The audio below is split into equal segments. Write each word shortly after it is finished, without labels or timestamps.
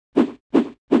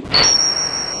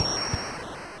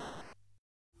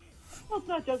Well, it's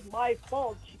not just my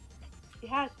fault.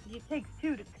 It takes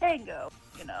two to tango,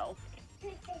 you know.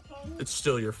 It's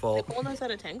still your fault. Nicole knows how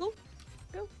to tangle?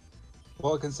 Go.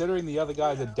 Well, considering the other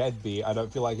guy's a deadbeat, I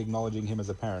don't feel like acknowledging him as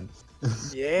a parent.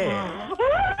 Yeah.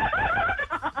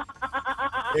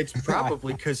 It's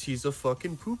probably because he's a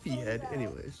fucking poopy head,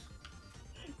 anyways.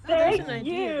 Thank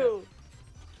you.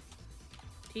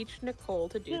 Teach Nicole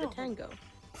to do the tango.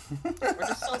 Or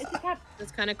just salsa.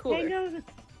 That's kind of cooler.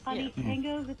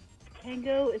 Tango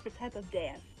is a type of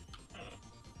dance.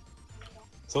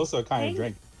 It's also a kind of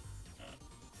drink.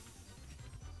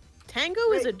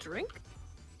 Tango is a drink?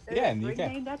 Yeah, in the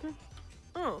UK.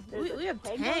 Oh, we have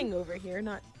tang over here,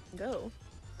 not go.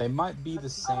 They might be the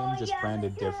same, just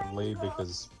branded differently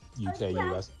because UK,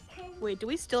 US. Wait, do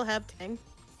we still have tang?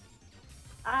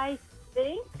 I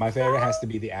think. My favorite has to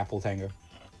be the apple tango.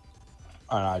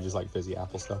 I don't know, I just like fizzy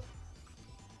apple stuff.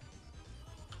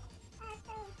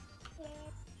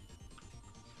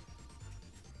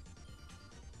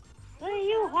 What are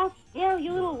you, hostile,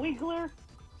 you little wiggler?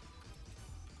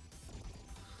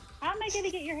 How am I going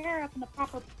to get your hair up in the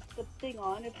proper thing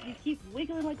on if you keep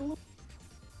wiggling like a little...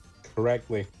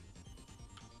 Correctly.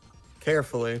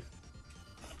 Carefully.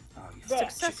 Oh,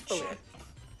 Successfully.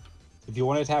 If you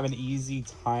wanted to have an easy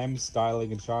time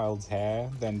styling a child's hair,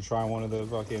 then try one of the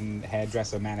fucking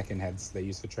hairdresser mannequin heads they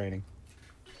use for training.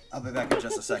 I'll be back in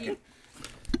just a second.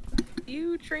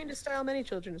 You train to style many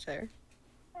children's hair?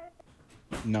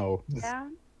 No. Yeah.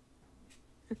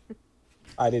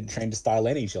 I didn't train to style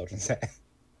any children's hair.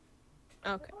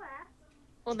 Okay.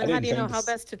 Well, then how do you know how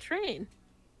best to train?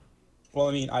 Well,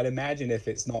 I mean, I'd imagine if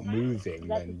it's not moving,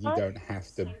 then you don't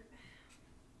have to...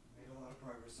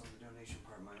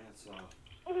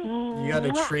 You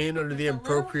gotta train under the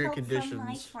appropriate conditions.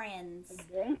 My friends.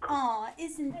 Aw,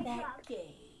 isn't that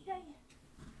gay?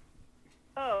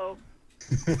 Oh.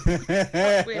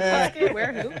 Wait,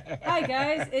 where, who? Hi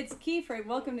guys, it's Keyframe.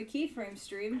 Welcome to Keyframe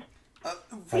stream.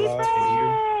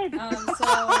 Keyframe!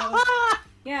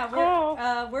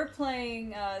 Yeah, we're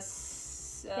playing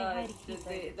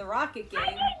the rocket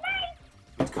game.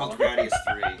 It's called Gradius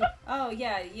III. Oh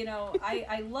yeah, you know,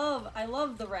 I love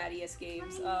the Gradius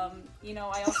games. You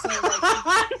know, I also like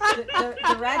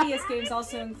the Gradius games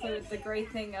also include the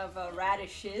great thing of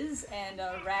radishes and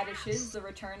radishes, the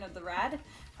return of the rad.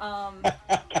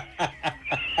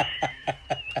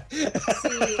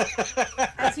 See,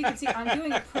 as you can see, I'm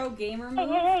doing a pro gamer move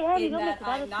in that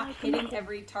I'm not hitting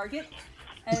every target.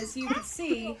 As you can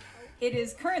see, it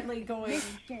is currently going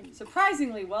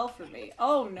surprisingly well for me.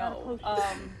 Oh no.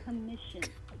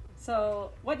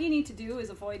 So what you need to do is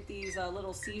avoid these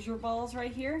little seizure balls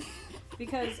right here,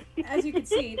 because as you can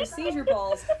see, the seizure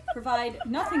balls provide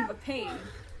nothing but pain.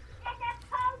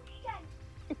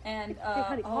 And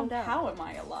oh, how am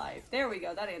I alive? There we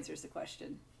go. That answers the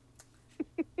question.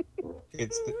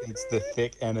 It's the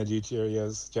thick energy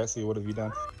Cheerios. Jesse, what have you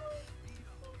done?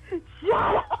 Shut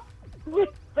up! With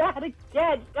that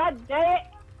again! God damn it!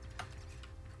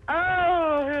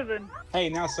 Oh, heaven! Hey,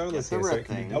 now Solar's here, so it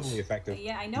can be doubly effective.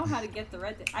 Yeah, I know how to get the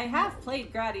red thing. I have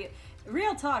played Gradius.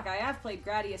 Real talk, I have played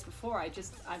Gradius before.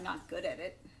 I'm not good at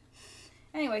it.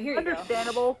 Anyway, here you go.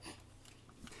 Understandable.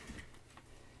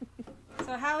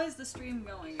 So how is the stream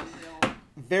going, Bill?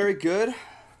 Very good.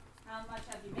 How much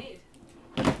have you made?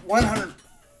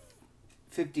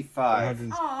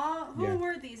 155. Aw, who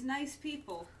were these nice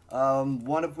people?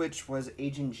 One of which was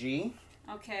Agent G.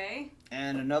 Okay.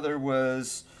 And another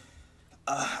was...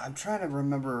 I'm trying to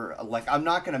remember... Like, I'm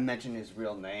not going to mention his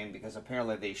real name because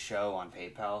apparently they show on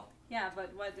PayPal. Yeah,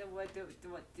 but what do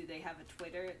they have a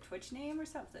Twitch name or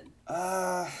something?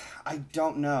 I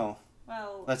don't know.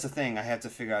 Well, that's the thing. I have to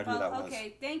figure out who that was.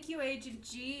 Okay, thank you, Agent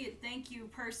G, and thank you,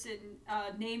 person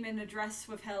name and address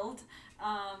withheld.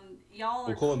 Y'all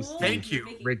are cool. Thank you,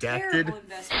 Redacted.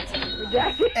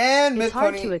 And it's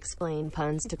hard to explain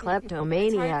puns to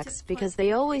kleptomaniacs because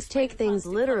they always take things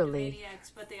literally.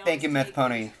 Thank you, Myth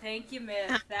Pony. Thank you,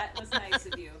 Myth. That was nice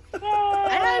of you. I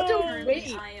had to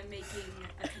wait. I am making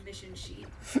a commission sheet,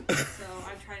 so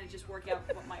I'm trying to just work out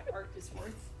what my art is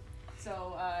worth.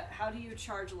 So, how do you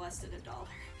charge less than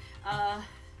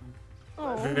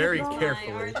 $1? Very My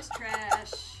carefully. art is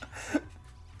trash.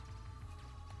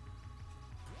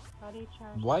 How do you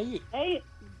charge? Why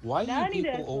are you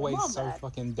people always so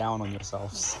fucking down on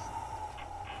yourselves?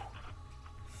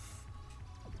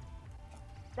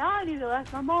 Now I need to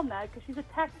ask my mom that because she's a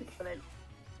tax accountant.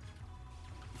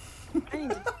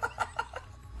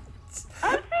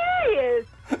 I'm serious!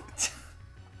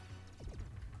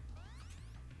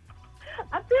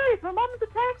 I'm serious, my mom is a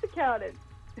tax accountant.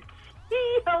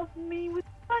 She helps me with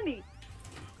money.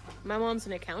 My mom's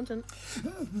an accountant.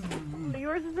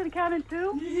 Yours is an accountant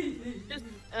too?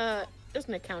 Just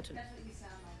an accountant.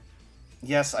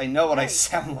 Yes, I know what I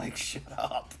sound like. Shut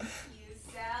up. You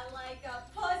sound like a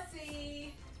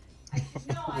pussy.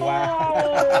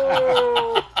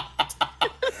 Wow.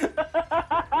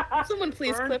 Someone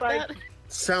please Burned clip by- that.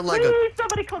 Sound like Please,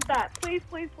 somebody clip that. Please,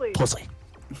 please, please. pussy.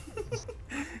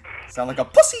 Sound like a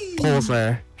pussy.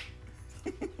 Pussy.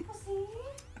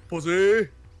 Pussy.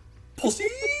 Pussy.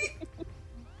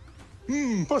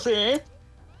 Pussy.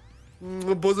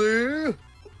 Pussy.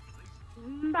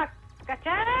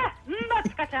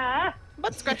 Gotcha.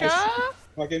 Butt scratcher.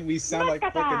 Fucking, we sound like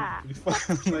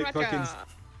fucking,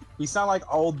 we sound like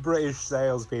old British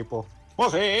salespeople.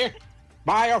 Pussy,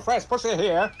 buy your fresh pussy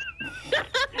here.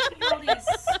 All these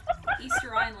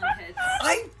Easter Island heads.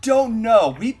 I don't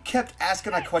know. We kept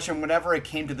asking that question whenever it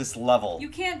came to this level. You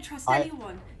can't trust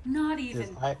anyone, not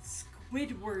even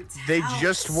Squidward's They house.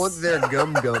 just want their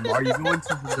gum gum. Are you going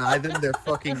to deny them their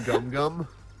fucking gum gum?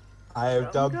 I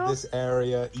have dubbed this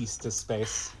area Easter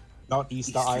Space. Not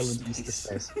Easter Island, Space. Easter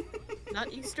Space.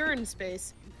 Not Eastern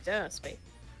space. Duh, space.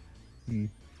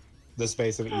 The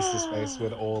space of Easter Space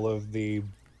with all of the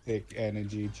thick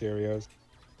energy Cheerios.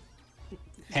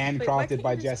 Handcrafted can't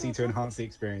by you just Jesse go to enhance the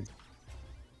experience.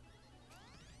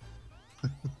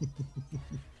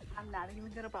 I'm not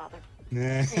even gonna bother.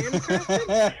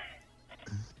 Handcrafted?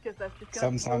 Because that's just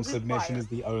gonna Sometimes fuel the submission fire. is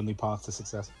the only path to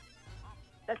success.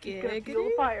 That's just gonna fuel Giggity?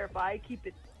 the fire if I keep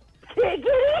it.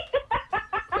 Giggity!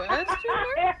 Question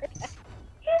mark?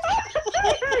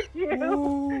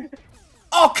 You.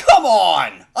 Oh, come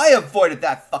on! I avoided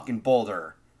that fucking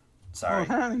boulder. Sorry.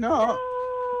 No.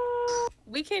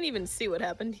 We can't even see what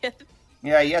happened yet.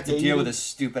 Yeah, you have to Yeah, you deal with do. this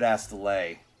stupid ass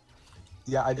delay.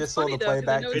 Yeah, I just saw funny the though, 'cause I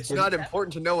playback. know It's not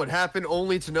important to know what happened,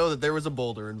 only to know that there was a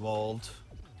boulder involved.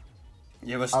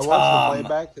 It was I watched the Tom.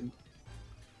 playback and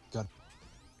God.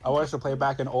 I watched the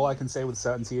playback and all I can say with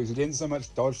certainty is you didn't so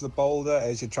much dodge the boulder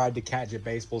as you tried to catch it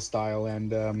baseball style,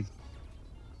 and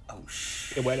Oh,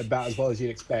 shit. it went about as well as you'd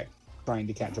expect trying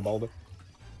to catch a boulder.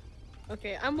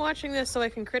 Okay, I'm watching this so I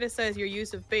can criticize your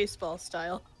use of baseball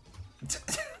style.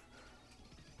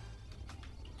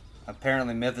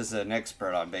 Apparently, Myth is an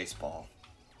expert on baseball.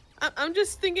 I'm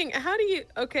just thinking, how do you...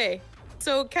 Okay,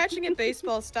 so catching it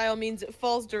baseball style means it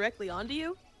falls directly onto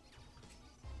you?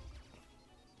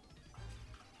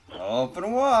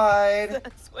 Open wide.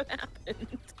 That's what happened.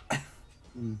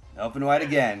 Open wide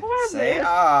again. Poor Say Myth.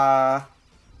 ah.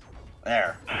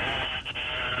 There.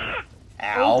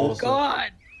 Ow. Oh, Also-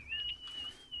 God!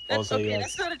 That's also, okay, yes,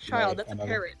 that's not a child, right, that's a another-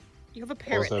 parrot. You have a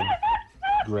parrot. Also,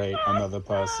 great, another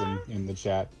person in the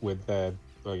chat with their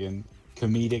fucking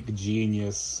comedic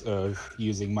genius of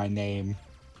using my name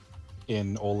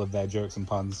in all of their jokes and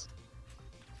puns.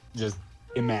 Just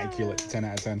immaculate, 10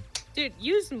 out of 10. Dude,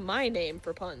 use my name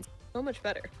for puns. So much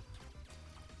better.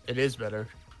 It is better.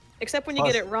 Except when you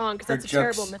Plus, get it wrong, because Her that's a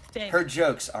terrible jokes, mistake. her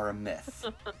jokes are a myth.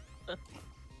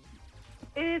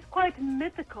 It is quite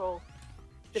mythical.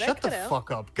 Did I Shut the cut out?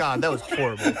 fuck up. God, that was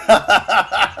horrible.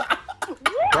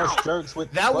 Plus jokes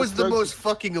with That plus was the jokes- most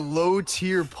fucking low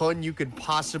tier pun you could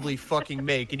possibly fucking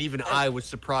make, and even I was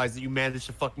surprised that you managed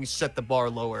to fucking set the bar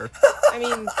lower. I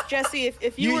mean, Jesse,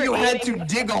 if you were You had to aiming-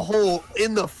 dig a hole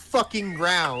in the fucking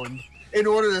ground in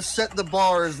order to set the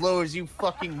bar as low as you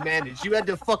fucking managed. You had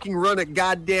to fucking run a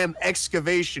goddamn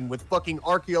excavation with fucking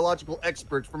archaeological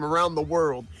experts from around the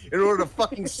world in order to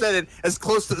fucking set it as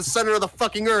close to the center of the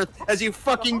fucking earth as you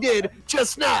fucking did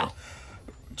just now.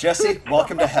 Jesse,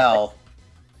 welcome to hell.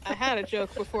 I had a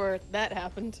joke before that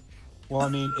happened. Well, I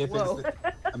mean, if Whoa. it's,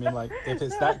 I mean, like, if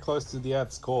it's that close to the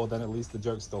Earth's core, then at least the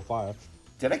joke's still fire.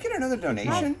 Did I get another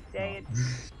donation? Dang it.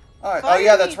 Oh, oh Fire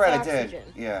yeah, that's needs right, I oxygen. did.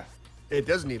 Yeah. It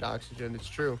does need oxygen, it's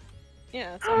true.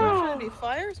 Yeah, so much should it be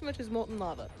fire, so much as molten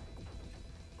lava.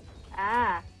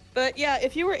 Ah. But yeah,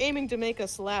 if you were aiming to make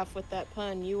us laugh with that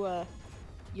pun, you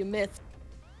myth.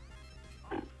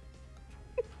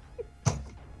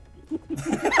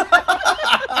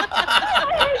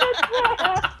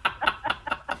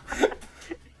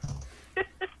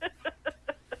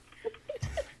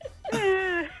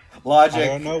 Logic. I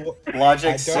don't know what, Logic,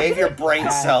 I don't- save your brain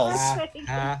cells.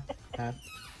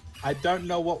 I don't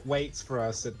know what waits for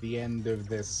us at the end of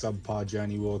this subpar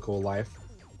journey we'll call life,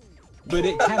 but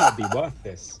it cannot be worth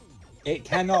this. It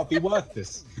cannot be worth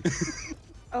this.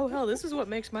 Oh hell, this is what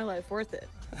makes my life worth it.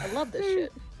 I love this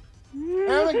shit.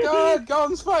 Oh my god,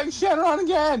 Golden's fighting Shenron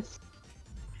again!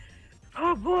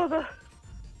 Oh, bother.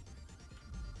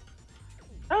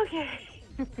 Okay.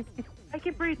 I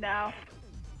can breathe now.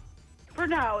 For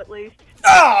now, at least.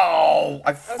 Oh!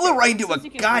 I flew right into a since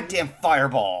you can goddamn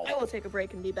fireball. I will take a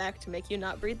break and be back to make you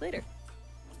not breathe later.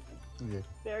 Okay.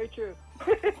 Very true.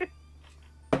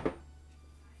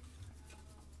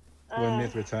 When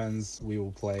Myth returns, we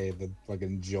will play the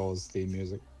fucking Jaws theme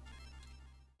music.